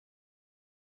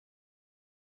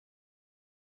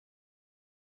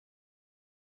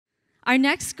Our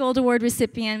next Gold Award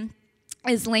recipient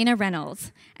is Leyna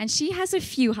Reynolds, and she has a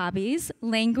few hobbies.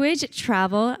 Language,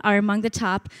 travel are among the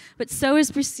top, but so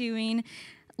is pursuing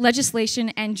legislation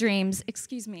and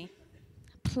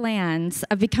plans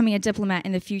of becoming a diplomat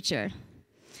in the future.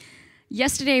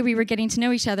 Yesterday, we were getting to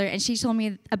know each other, and she told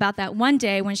me about that one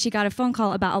day when she got a phone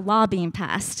call about a law being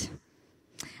passed.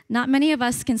 Not many of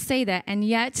us can say that, and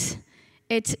yet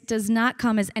it does not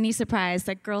come as any surprise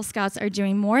that Girl Scouts are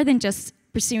doing more than just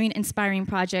pursuing inspiring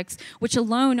projects, which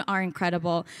alone are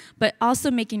incredible, but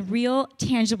also making real,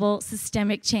 tangible,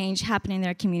 systemic change happen in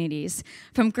their communities.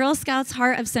 From Girl Scouts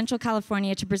Heart of Central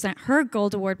California to present her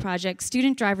Gold Award project,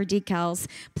 Student Driver Decals,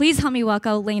 please help me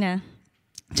welcome Leyna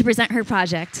to present her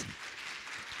project.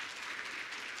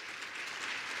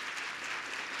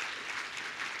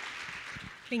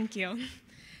 Thank you.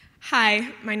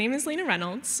 Hi, my name is Leyna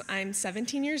Reynolds. I'm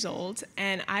 17 years old,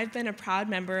 and I've been a proud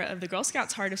member of the Girl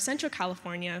Scouts Heart of Central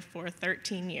California for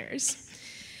 13 years.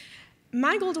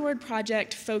 My Gold Award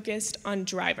project focused on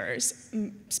drivers,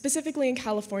 specifically in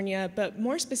California, but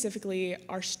more specifically,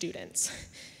 our students.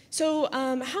 So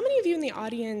how many of you in the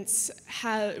audience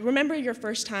remember your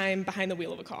first time behind the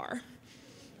wheel of a car?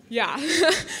 Yeah,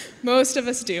 most of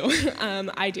us do.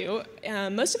 I do.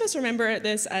 Most of us remember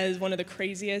this as one of the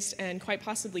craziest and quite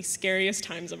possibly scariest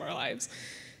times of our lives.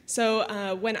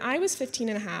 So when I was 15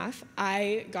 and a half,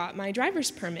 I got my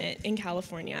driver's permit in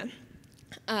California.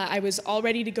 I was all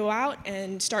ready to go out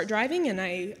and start driving, and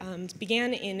I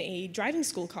began in a driving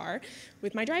school car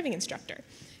with my driving instructor.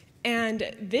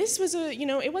 And this was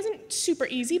it wasn't super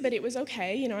easy, but it was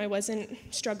okay. I wasn't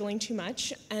struggling too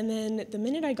much. And then the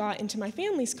minute I got into my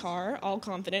family's car, all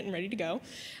confident and ready to go,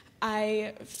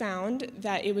 I found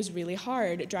that it was really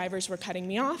hard. Drivers were cutting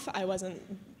me off.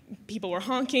 People were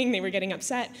honking, they were getting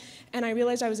upset. And I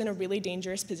realized I was in a really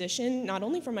dangerous position, not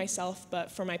only for myself,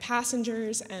 but for my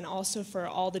passengers and also for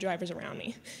all the drivers around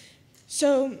me.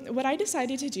 So what I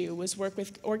decided to do was work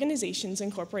with organizations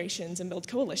and corporations and build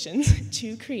coalitions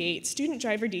to create student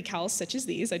driver decals such as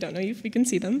these. I don't know if you can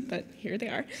see them, but here they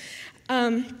are.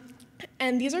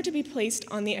 And these are to be placed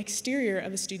on the exterior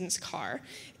of a student's car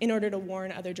in order to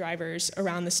warn other drivers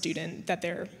around the student that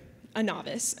they're a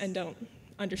novice and don't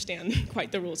understand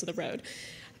quite the rules of the road.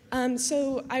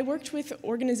 So I worked with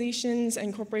organizations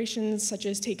and corporations such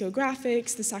as Takeo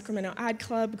Graphics, the Sacramento Ad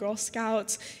Club, Girl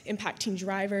Scouts, Impact Teen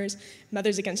Drivers,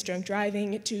 Mothers Against Drunk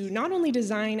Driving, to not only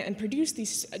design and produce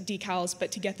these decals,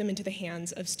 but to get them into the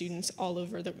hands of students all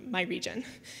over my region.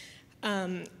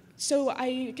 So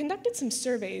I conducted some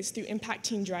surveys through Impact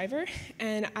Teen Driver,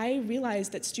 and I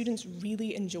realized that students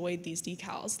really enjoyed these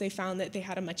decals. They found that they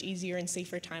had a much easier and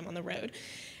safer time on the road.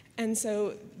 And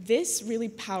so this really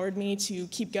powered me to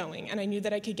keep going, and I knew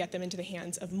that I could get them into the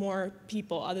hands of more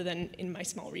people other than in my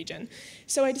small region.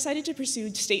 So I decided to pursue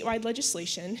statewide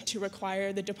legislation to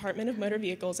require the Department of Motor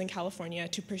Vehicles in California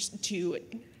to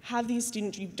have these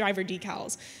student driver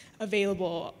decals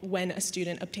available when a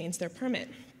student obtains their permit.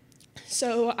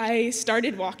 So I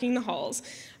started walking the halls,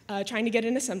 trying to get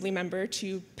an assembly member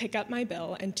to pick up my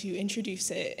bill and to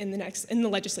introduce it in the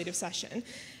legislative session.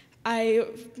 I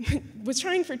was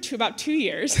trying for about 2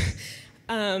 years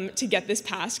to get this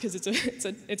passed because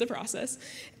it's a process.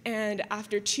 And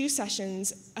after 2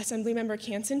 sessions, Assemblymember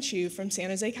Kansen Chu from San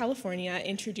Jose, California,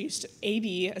 introduced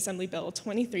AB Assembly Bill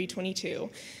 2322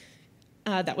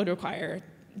 that would require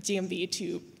DMV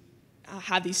to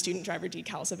have these student driver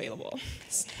decals available.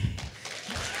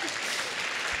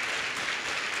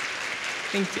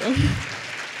 Thank you.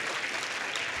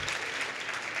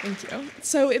 Thank you.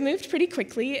 So it moved pretty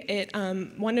quickly.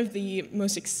 One of the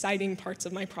most exciting parts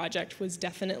of my project was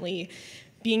definitely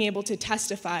being able to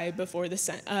testify before the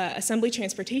Assembly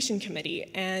Transportation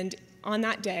Committee. And on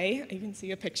that day, you can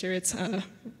see a picture, it's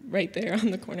right there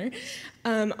on the corner.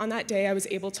 On that day, I was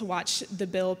able to watch the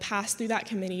bill pass through that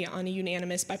committee on a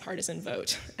unanimous bipartisan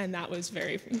vote. And that was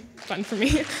very fun for me.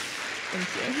 Thank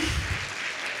you.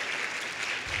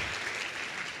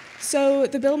 So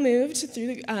the bill moved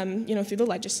through the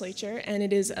legislature, and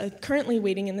it is currently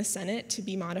waiting in the Senate to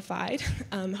be modified,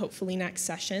 hopefully next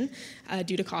session,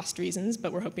 due to cost reasons,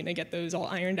 but we're hoping to get those all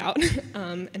ironed out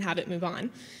and have it move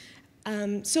on.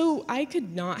 So I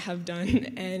could not have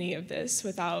done any of this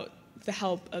without the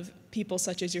help of people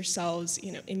such as yourselves,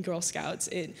 in Girl Scouts.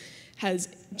 It has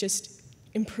just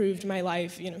improved my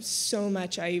life, so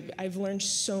much. I've learned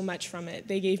so much from it.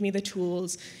 They gave me the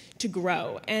tools to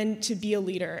grow and to be a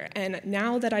leader. And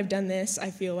now that I've done this,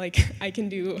 I feel like I can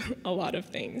do a lot of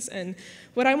things. And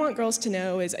what I want girls to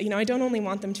know is, I don't only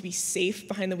want them to be safe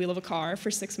behind the wheel of a car for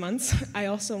 6 months, I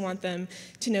also want them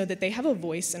to know that they have a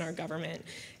voice in our government.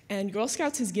 And Girl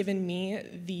Scouts has given me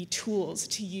the tools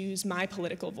to use my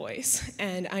political voice.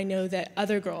 And I know that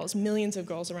other girls, millions of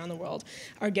girls around the world,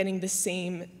 are getting the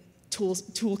same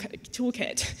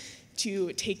toolkit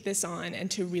to take this on and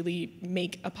to really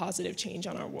make a positive change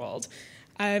on our world.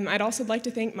 I'd also like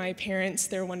to thank my parents,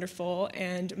 they're wonderful,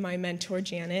 and my mentor,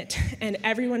 Janet, and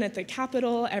everyone at the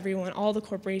Capitol, all the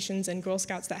corporations and Girl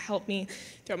Scouts that helped me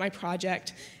throughout my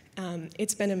project.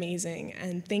 It's been amazing,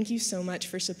 and thank you so much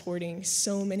for supporting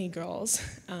so many girls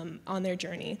on their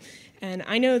journey. And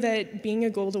I know that being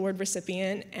a Gold Award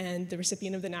recipient and the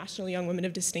recipient of the National Young Women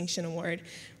of Distinction Award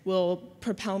will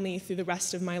propel me through the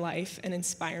rest of my life and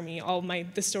inspire me.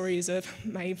 The stories of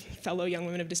my fellow Young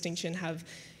Women of Distinction have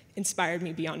inspired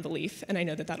me beyond belief, and I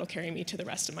know that that'll carry me to the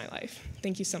rest of my life.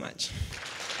 Thank you so much.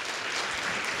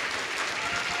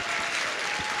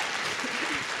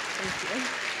 Thank you.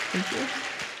 Thank you.